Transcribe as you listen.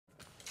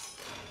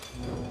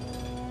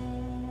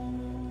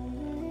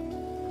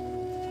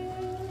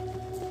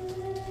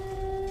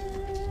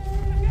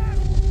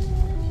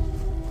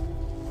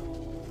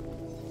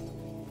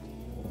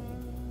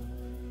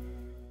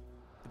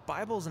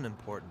Bible's an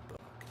important book,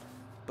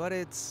 but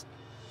it's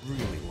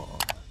really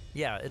long.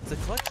 Yeah, it's a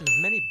collection of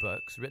many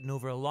books written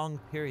over a long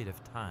period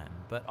of time,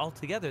 but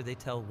altogether they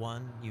tell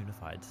one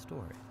unified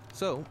story.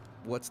 So,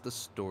 what's the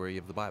story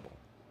of the Bible?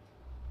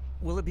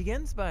 Well, it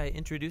begins by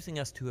introducing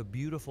us to a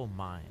beautiful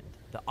mind,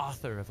 the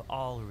author of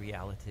all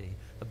reality,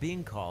 a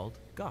being called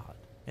God.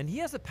 And he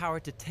has the power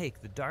to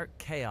take the dark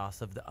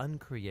chaos of the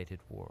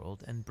uncreated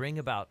world and bring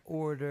about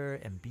order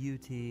and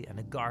beauty and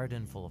a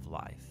garden full of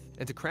life.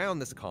 And to crown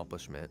this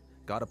accomplishment,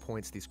 God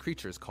appoints these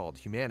creatures called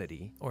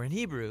humanity, Or in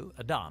Hebrew,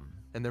 Adam,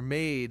 and they're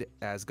made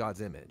as God's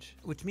image.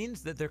 which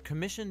means that they're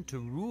commissioned to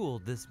rule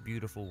this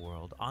beautiful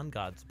world on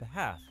God's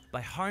behalf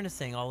by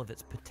harnessing all of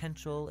its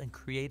potential and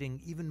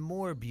creating even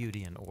more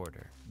beauty and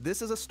order.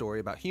 This is a story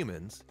about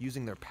humans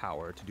using their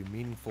power to do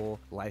meaningful,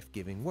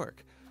 life-giving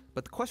work.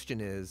 But the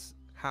question is,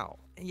 how?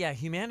 Yeah,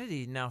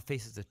 humanity now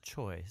faces a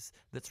choice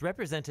that's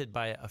represented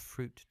by a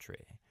fruit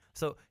tree.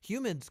 So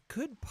humans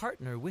could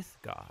partner with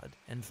God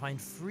and find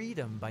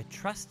freedom by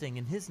trusting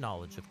in his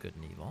knowledge of good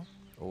and evil.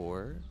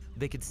 Or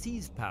They could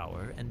seize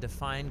power and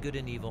define good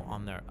and evil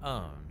on their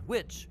own,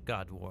 which,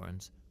 God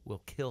warns,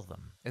 will kill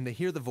them. and they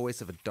hear the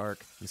voice of a dark,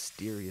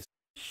 mysterious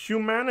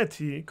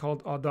Humanity,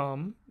 called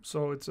Adam,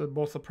 so it's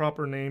both a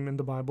proper name in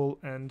the Bible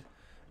and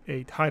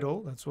a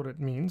title. That's what it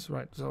means,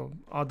 right? So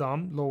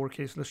Adam,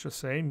 lowercase, let's just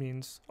say,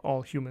 means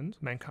all humans,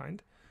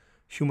 mankind.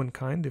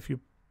 Humankind, if you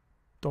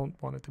don't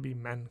want it to be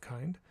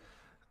mankind.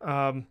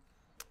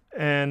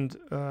 And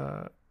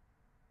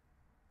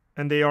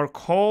they are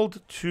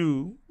called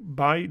to,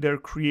 by their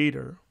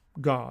creator,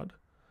 God,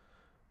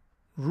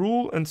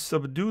 rule and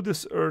subdue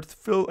this earth,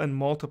 fill and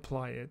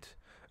multiply it,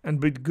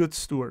 and be good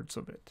stewards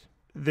of it.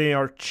 They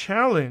are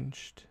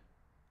challenged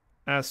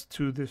as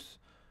to this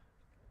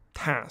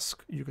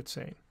task, you could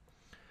say,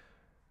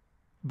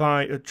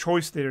 by a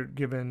choice they're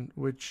given,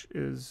 which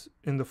is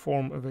in the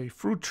form of a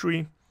fruit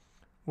tree,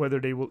 whether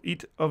they will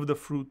eat of the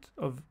fruit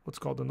of what's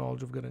called the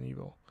knowledge of good and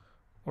evil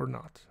or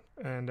not.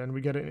 And then we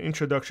get an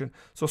introduction.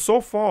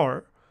 So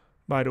far,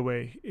 by the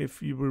way,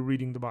 if you were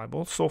reading the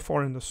Bible, so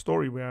far in the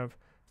story, we have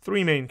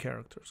three main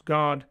characters,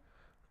 God,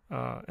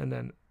 and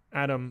then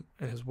Adam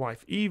and his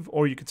wife Eve,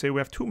 or you could say we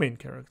have two main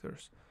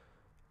characters,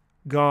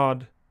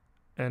 God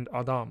and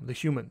Adam, the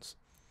humans.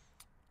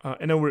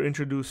 And then we're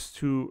introduced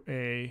to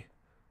a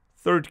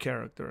third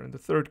character, and the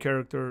third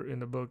character in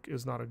the book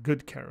is not a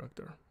good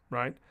character,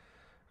 right?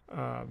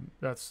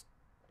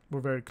 We're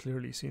very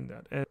clearly seeing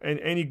that. And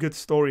any good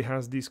story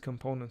has these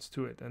components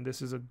to it, and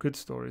this is a good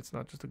story. It's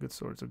not just a good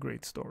story, it's a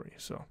great story.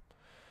 So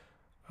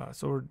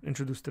we're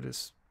introduced to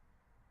this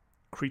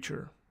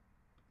creature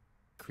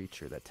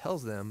that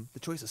tells them the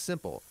choice is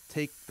simple.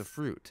 Take the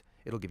fruit.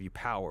 It'll give you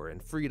power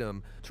and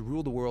freedom to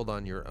rule the world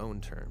on your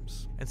own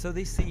terms. And so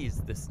they seize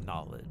this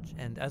knowledge,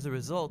 and as a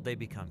result, they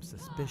become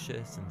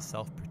suspicious and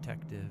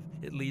self-protective.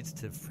 It leads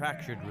to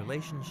fractured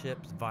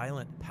relationships,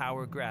 violent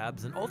power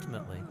grabs, and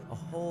ultimately, a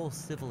whole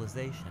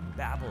civilization,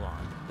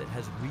 Babylon, that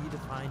has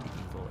redefined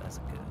evil as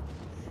good.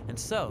 And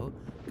so,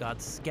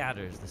 God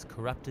scatters this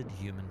corrupted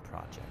human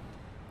project.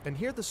 And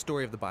here the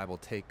story of the Bible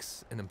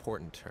takes an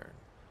important turn.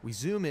 We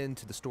zoom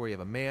into the story of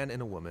a man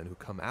and a woman who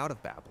come out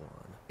of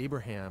Babylon,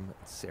 Abraham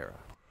and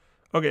Sarah.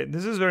 Okay,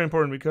 this is very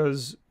important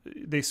because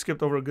they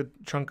skipped over a good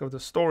chunk of the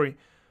story.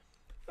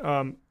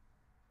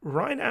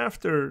 Right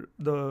after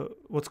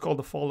what's called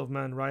the fall of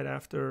man, right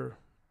after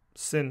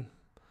sin,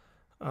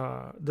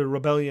 the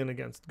rebellion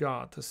against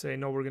God, to say,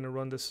 no, we're going to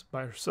run this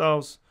by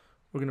ourselves,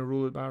 we're going to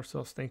rule it by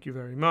ourselves, thank you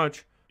very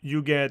much.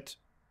 You get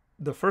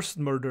the first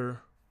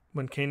murder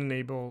when Cain and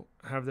Abel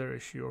have their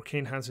issue, or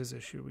Cain has his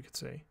issue, we could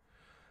say.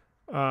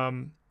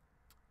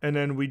 And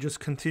then we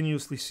just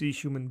continuously see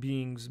human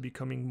beings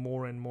becoming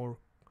more and more,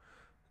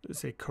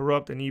 say,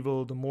 corrupt and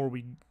evil. The more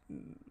we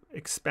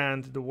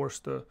expand, the worse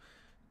the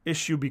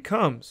issue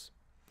becomes.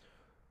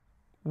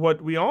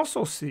 What we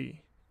also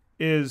see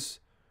is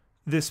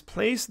this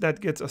place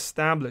that gets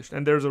established,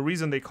 and there's a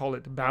reason they call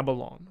it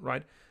Babylon,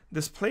 right?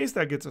 This place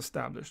that gets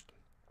established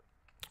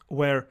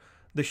where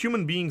the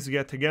human beings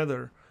get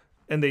together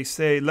and they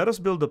say, let us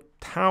build a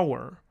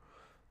tower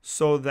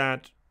so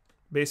that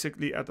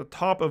basically at the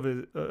top of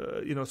it,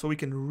 so we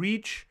can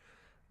reach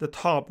the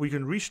top, we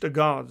can reach the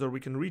gods, or we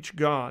can reach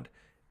God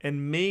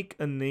and make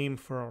a name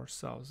for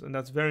ourselves. And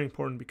that's very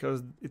important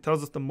because it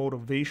tells us the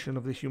motivation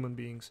of the human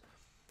beings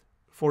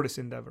for this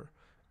endeavor.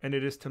 And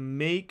it is to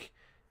make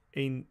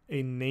a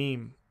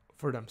name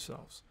for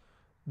themselves.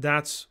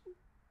 That's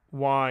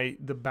why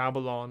the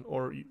Babylon,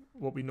 or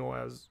what we know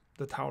as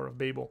the Tower of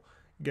Babel,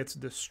 gets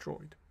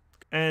destroyed.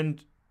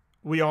 And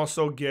we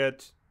also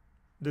get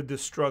the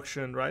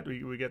destruction, right?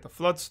 We get the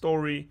flood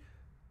story.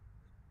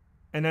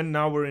 And then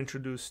now we're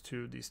introduced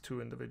to these two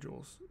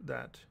individuals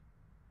that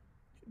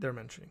they're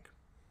mentioning.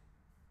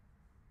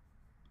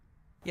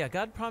 Yeah,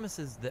 God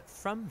promises that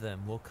from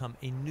them will come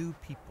a new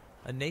people,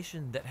 a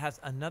nation that has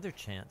another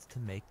chance to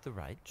make the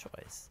right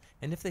choice.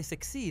 And if they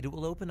succeed, it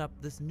will open up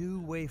this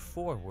new way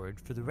forward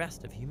for the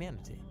rest of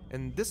humanity.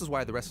 And this is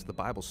why the rest of the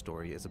Bible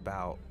story is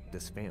about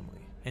this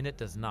family. And it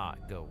does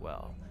not go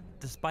well.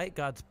 despite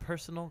God's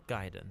personal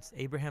guidance,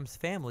 Abraham's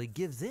family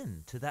gives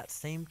in to that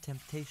same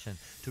temptation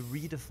to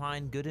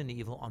redefine good and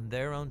evil on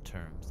their own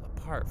terms,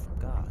 apart from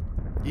God.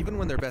 Even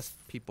when their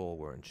best people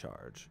were in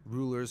charge,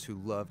 rulers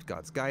who loved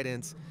God's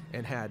guidance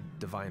and had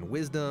divine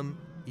wisdom,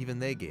 even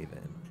they gave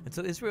in. And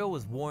so Israel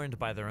was warned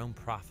by their own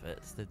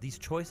prophets that these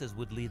choices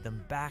would lead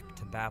them back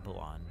to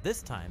Babylon,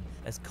 this time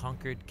as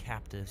conquered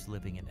captives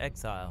living in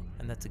exile,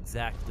 and that's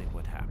exactly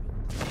what happened.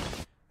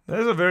 That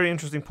is a very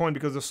interesting point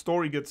because the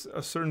story gets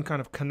a certain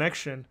kind of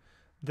connection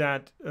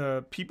that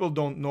people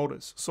don't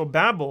notice. So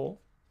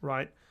Babel,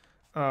 right,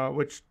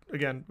 which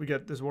again, we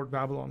get this word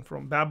Babylon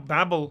from.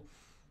 Babel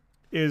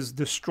is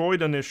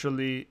destroyed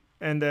initially,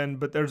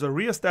 but there's a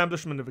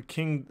reestablishment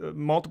of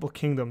multiple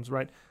kingdoms,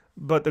 right?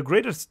 But the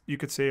greatest, you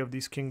could say, of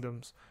these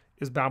kingdoms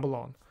is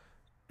Babylon.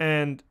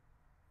 And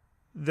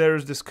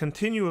there's this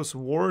continuous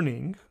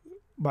warning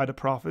by the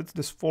prophets,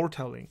 this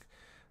foretelling,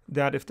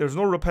 that if there's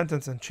no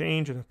repentance and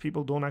change, and if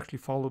people don't actually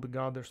follow the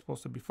God they're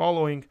supposed to be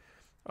following,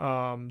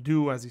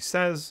 do as he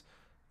says,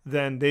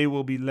 then they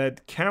will be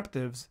led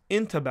captives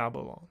into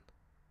Babylon.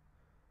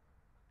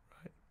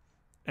 Right?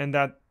 And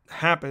that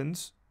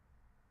happens,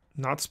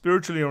 not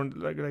spiritually, or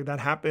like that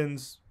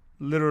happens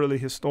literally,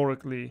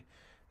 historically.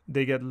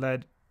 They get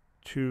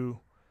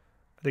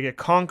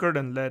conquered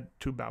and led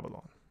to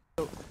Babylon.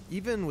 So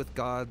even with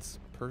God's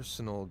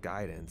personal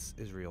guidance,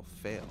 Israel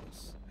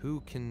fails.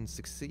 Who can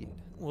succeed?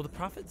 Well, the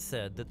prophet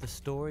said that the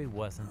story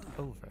wasn't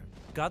over.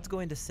 God's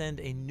going to send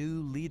a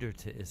new leader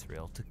to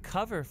Israel to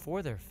cover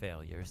for their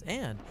failures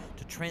and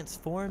to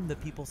transform the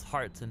people's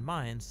hearts and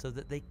minds so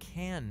that they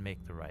can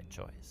make the right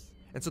choice.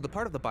 And so the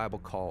part of the Bible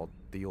called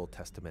the Old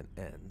Testament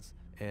ends,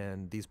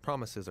 and these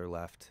promises are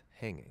left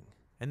hanging.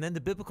 And then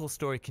the biblical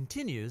story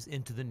continues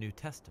into the New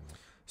Testament.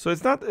 So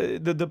it's not,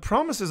 the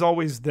promise is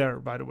always there,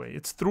 by the way.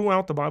 It's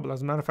throughout the Bible.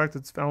 As a matter of fact,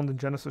 it's found in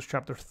Genesis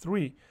chapter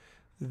 3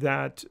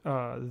 that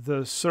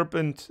the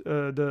serpent,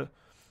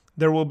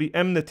 there will be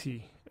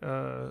enmity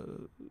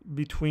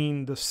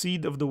between the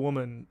seed of the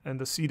woman and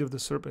the seed of the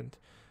serpent.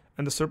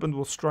 And the serpent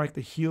will strike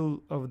the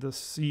heel of the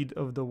seed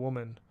of the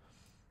woman,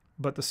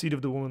 but the seed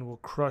of the woman will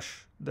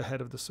crush the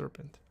head of the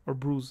serpent, or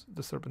bruise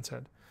the serpent's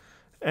head.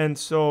 And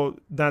so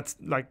that's,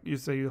 like you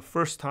say, the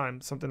first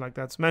time something like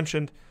that's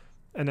mentioned,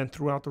 and then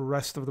throughout the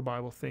rest of the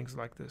Bible, things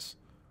like this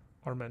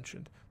are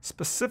mentioned.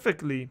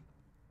 Specifically,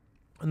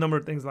 a number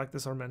of things like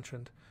this are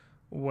mentioned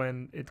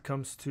when it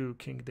comes to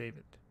King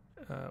David.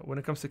 When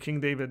it comes to King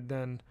David,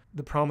 then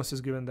the promise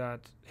is given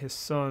that his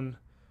son,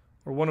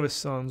 or one of his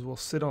sons, will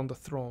sit on the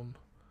throne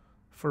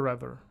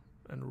forever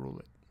and rule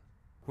it.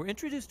 We're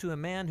introduced to a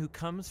man who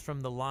comes from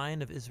the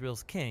line of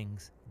Israel's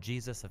kings,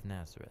 Jesus of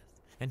Nazareth.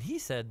 And he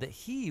said that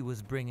he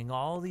was bringing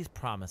all these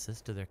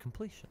promises to their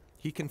completion.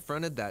 He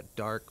confronted that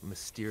dark,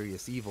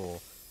 mysterious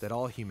evil that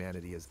all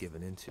humanity has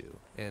given into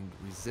and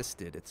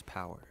resisted its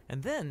power.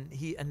 And then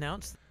he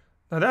announced...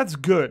 Now that's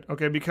good,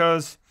 okay,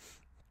 because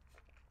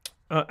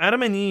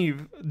Adam and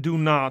Eve do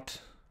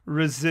not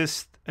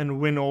resist and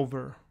win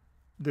over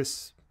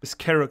this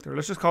character.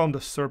 Let's just call him the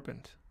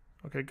serpent,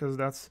 okay, because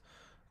that's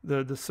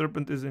the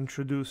serpent is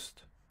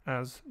introduced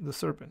as the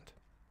serpent.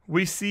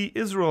 We see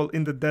Israel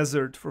in the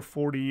desert for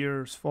 40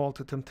 years fall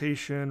to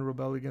temptation,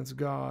 rebel against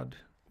God.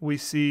 We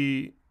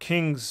see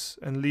kings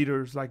and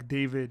leaders like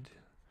David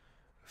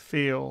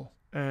fail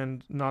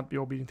and not be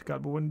obedient to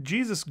God. But when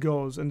Jesus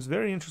goes, and it's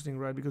very interesting,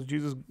 right? Because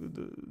Jesus,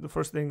 the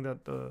first thing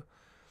that the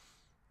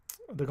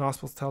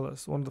Gospels tell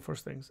us, one of the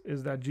first things,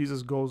 is that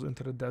Jesus goes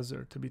into the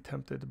desert to be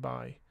tempted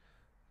by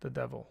the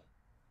devil.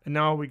 And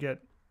now we get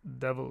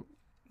devil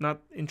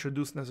not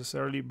introduced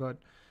necessarily, but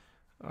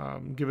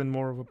given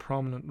more of a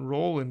prominent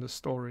role in the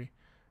story.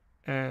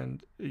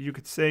 And you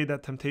could say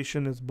that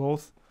temptation is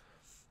both.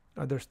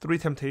 There's three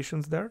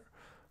temptations there.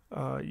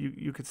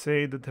 You could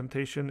say the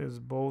temptation is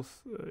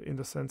both in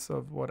the sense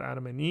of what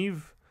Adam and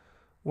Eve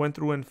went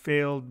through and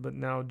failed, but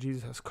now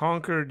Jesus has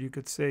conquered. You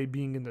could say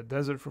being in the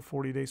desert for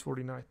 40 days,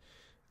 40 nights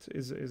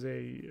is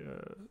a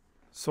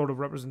sort of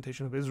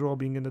representation of Israel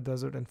being in the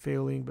desert and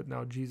failing, but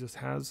now Jesus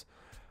has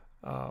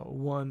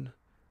won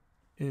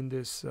in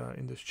this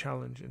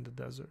challenge in the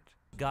desert.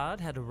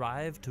 God had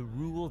arrived to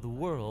rule the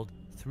world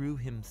through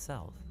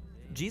himself.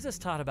 Jesus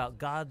taught about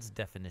God's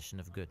definition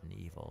of good and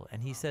evil,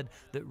 and he said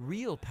that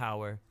real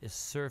power is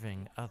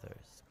serving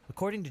others.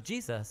 According to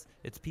Jesus,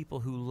 it's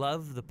people who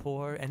love the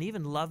poor and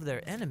even love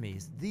their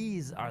enemies.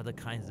 These are the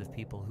kinds of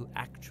people who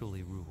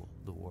actually rule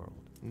the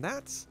world. And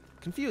that's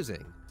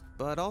confusing,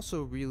 but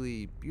also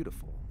really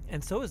beautiful.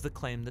 And so is the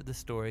claim that the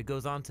story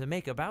goes on to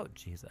make about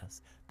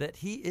Jesus, that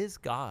he is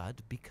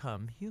God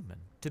become human,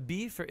 to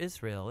be for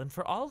Israel and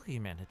for all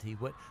humanity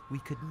what we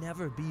could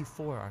never be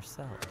for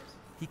ourselves.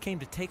 He came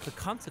to take the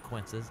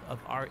consequences of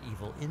our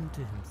evil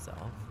into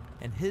himself,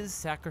 and his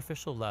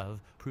sacrificial love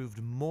proved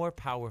more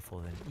powerful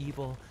than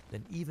evil,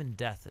 than even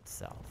death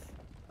itself.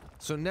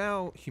 So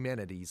now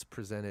humanity's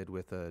presented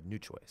with a new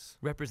choice.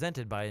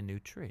 Represented by a new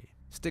tree.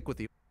 Stick with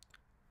the...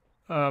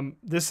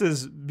 This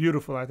is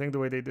beautiful. I think the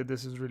way they did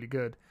this is really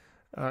good.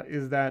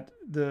 is that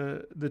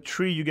the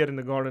tree you get in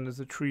the garden is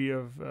the tree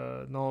of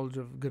knowledge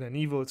of good and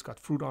evil. It's got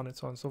fruit on it,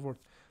 so on and so forth.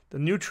 The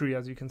new tree,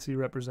 as you can see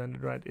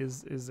represented, right,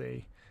 is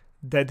a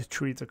dead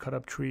tree. It's a cut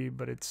up tree,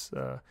 but it's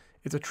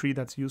a tree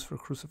that's used for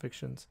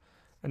crucifixions,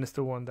 and it's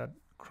the one that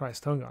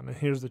Christ hung on. And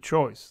here's the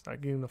choice: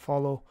 like, you're going to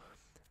follow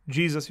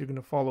Jesus, you're going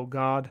to follow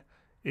God,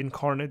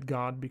 incarnate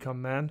God,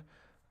 become man,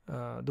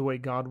 the way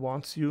God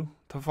wants you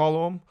to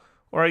follow him,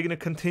 or are you going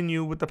to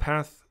continue with the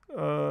path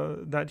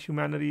that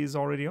humanity is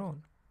already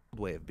on?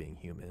 Way of being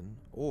human,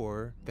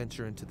 or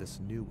venture into this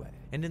new way.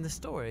 And in the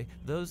story,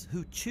 those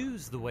who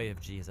choose the way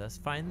of Jesus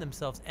find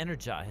themselves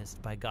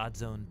energized by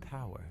God's own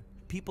power.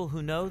 People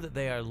who know that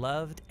they are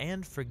loved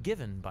and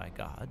forgiven by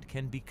God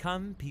can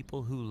become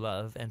people who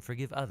love and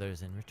forgive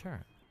others in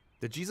return.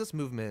 The Jesus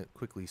movement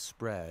quickly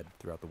spread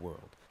throughout the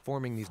world,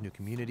 forming these new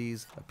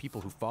communities of people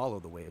who follow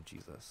the way of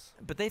Jesus.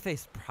 But they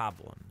faced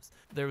problems.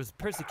 There was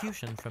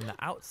persecution from the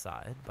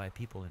outside by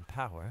people in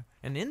power,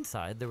 and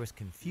inside there was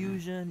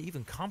confusion,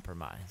 even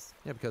compromise.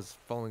 Yeah, because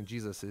following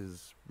Jesus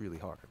is really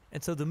hard.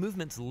 And so the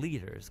movement's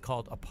leaders,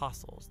 called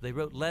apostles, they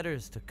wrote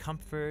letters to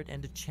comfort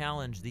and to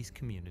challenge these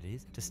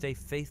communities to stay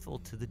faithful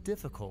to the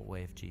difficult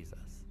way of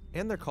Jesus.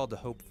 And they're called to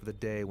hope for the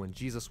day when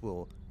Jesus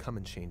will come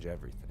and change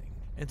everything.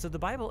 And so the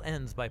Bible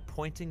ends by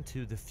pointing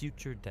to the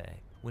future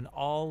day, when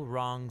all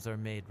wrongs are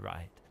made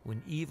right,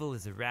 when evil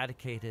is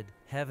eradicated,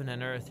 heaven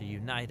and earth are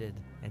united,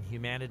 and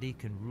humanity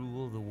can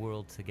rule the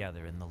world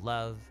together in the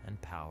love and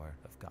power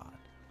of God.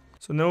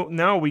 So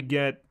now we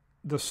get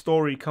the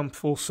story come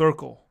full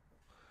circle.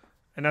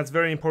 And that's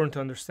very important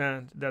to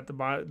understand, that the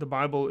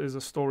Bible is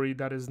a story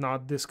that is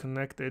not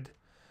disconnected,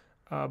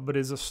 but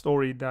is a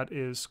story that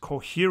is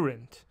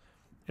coherent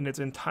in its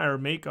entire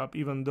makeup,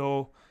 even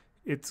though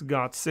it's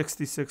got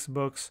 66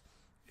 books,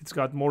 it's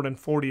got more than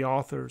 40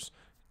 authors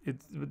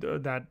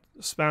that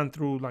span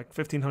through like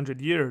 1,500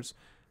 years.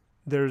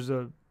 There's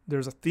a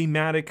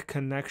thematic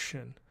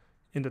connection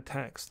in the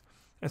text.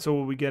 And so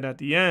what we get at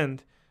the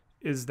end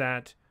is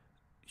that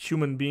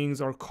human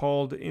beings are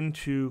called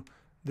into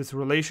this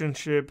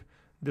relationship,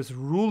 this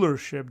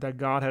rulership that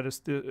God had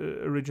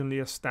originally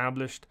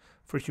established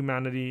for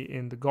humanity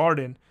in the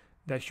garden,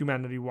 that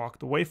humanity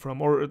walked away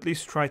from, or at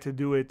least tried to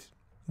do it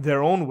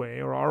their own way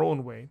or our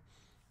own way.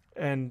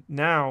 And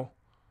now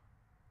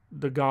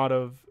the God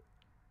of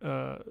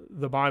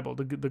the Bible,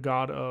 the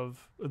God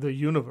of the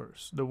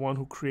universe, the one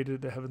who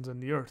created the heavens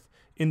and the earth,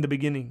 in the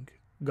beginning,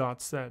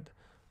 God said,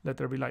 "Let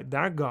there be light."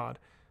 That God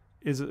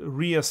is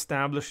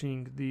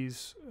reestablishing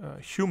these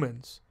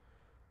humans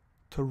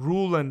to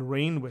rule and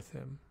reign with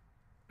him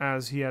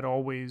as he had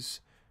always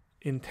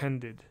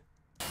intended.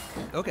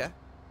 Okay,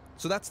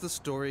 so that's the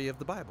story of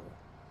the Bible,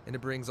 and it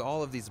brings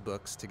all of these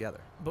books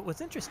together. But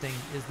what's interesting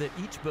is that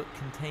each book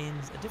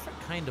contains a different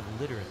kind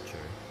of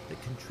literature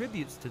that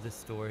contributes to this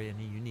story in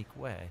a unique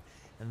way,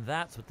 and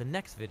that's what the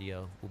next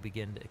video will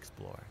begin to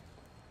explore.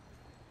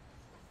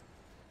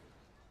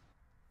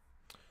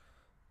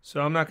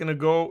 So I'm not going to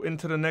go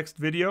into the next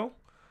video,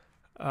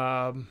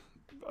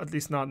 at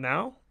least not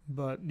now,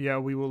 but yeah,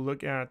 we will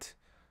look at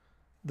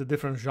the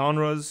different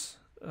genres.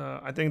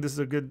 I think this is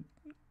a good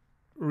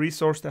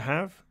resource to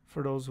have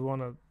for those who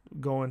want to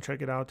go and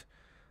check it out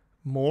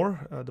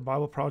more. The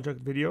Bible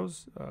Project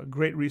videos,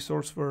 great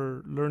resource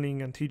for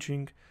learning and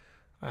teaching.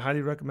 I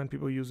highly recommend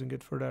people using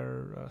it for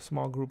their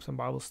small groups and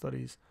Bible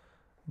studies.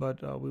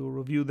 But we will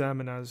review them,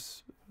 and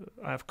as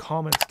I have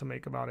comments to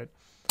make about it,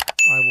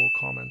 I will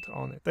comment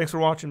on it. Thanks for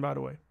watching, by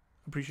the way.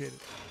 Appreciate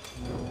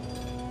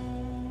it.